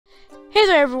Hey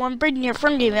there everyone, Braden here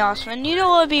from Gaming Awesome, and you know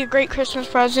what would be a great Christmas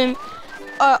present?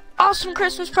 Awesome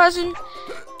Christmas present?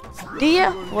 Do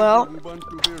ya? Well,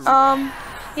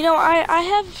 you know,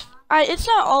 it's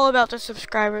not all about the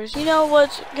subscribers. You know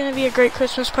what's gonna be a great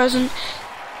Christmas present?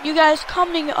 You guys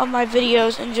commenting on my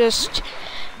videos and just,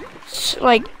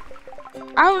 like,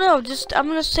 I don't know, I'm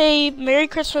gonna say Merry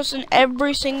Christmas in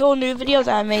every single new video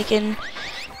that I'm making.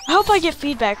 I hope I get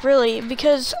feedback, really,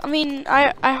 because, I mean,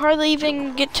 I hardly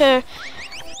even get to,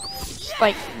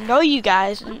 like, know you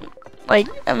guys, and, like,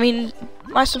 I mean,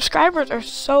 my subscribers are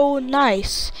so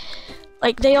nice.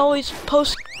 Like, they always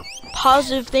post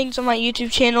positive things on my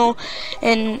YouTube channel,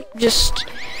 and they're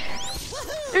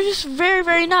just very,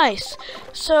 very nice.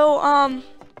 So,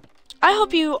 I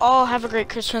hope you all have a great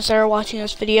Christmas that are watching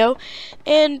this video,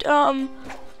 and, I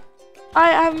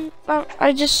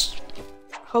just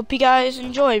hope you guys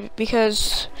enjoy,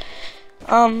 because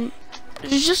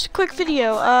it's just a quick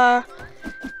video,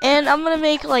 and I'm gonna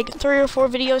make like 3 or 4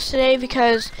 videos today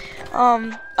because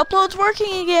Upload's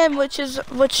working again, which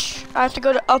I have to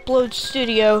go to Upload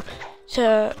Studio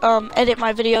to edit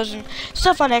my videos and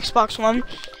stuff on Xbox One.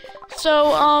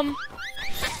 So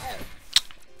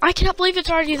I cannot believe it's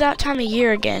already that time of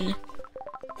year again.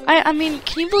 I mean,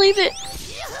 can you believe it?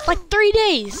 Like 3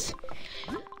 days.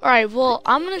 Alright, well,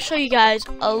 I'm going to show you guys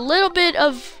a little bit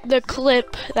of the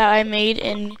clip that I made,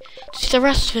 and to see the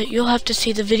rest of it, you'll have to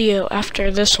see the video after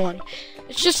this one.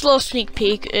 It's just a little sneak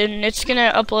peek, and it's going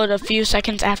to upload a few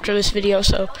seconds after this video,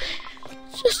 so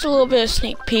it's just a little bit of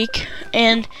sneak peek,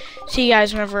 and see you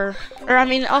guys whenever,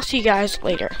 I'll see you guys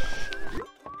later.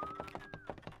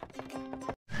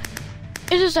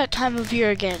 It is that time of year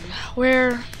again,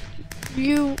 where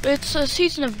it's a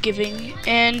season of giving,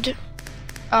 and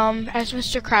as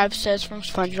Mr. Krabs says from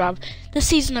SpongeBob, the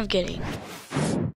season of getting.